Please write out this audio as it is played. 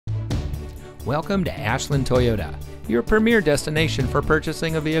Welcome to Ashland Toyota, your premier destination for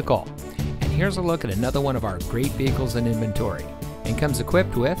purchasing a vehicle. And here's a look at another one of our great vehicles in inventory, and comes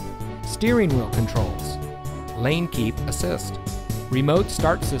equipped with steering wheel controls, lane keep assist, remote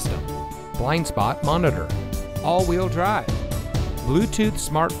start system, blind spot monitor, all-wheel drive, Bluetooth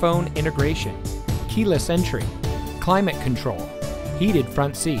smartphone integration, keyless entry, climate control, heated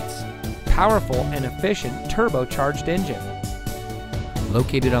front seats, powerful and efficient turbocharged engine.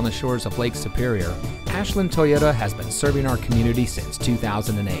 Located on the shores of Lake Superior, Ashland Toyota has been serving our community since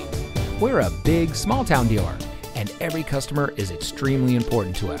 2008. We're a big, small-town dealer, and every customer is extremely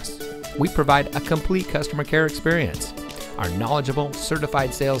important to us. We provide a complete customer care experience. Our knowledgeable,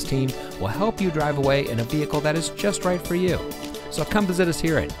 certified sales team will help you drive away in a vehicle that is just right for you. So come visit us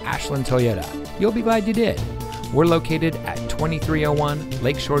here at Ashland Toyota. You'll be glad you did. We're located at 2301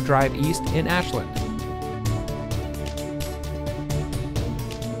 Lakeshore Drive East in Ashland.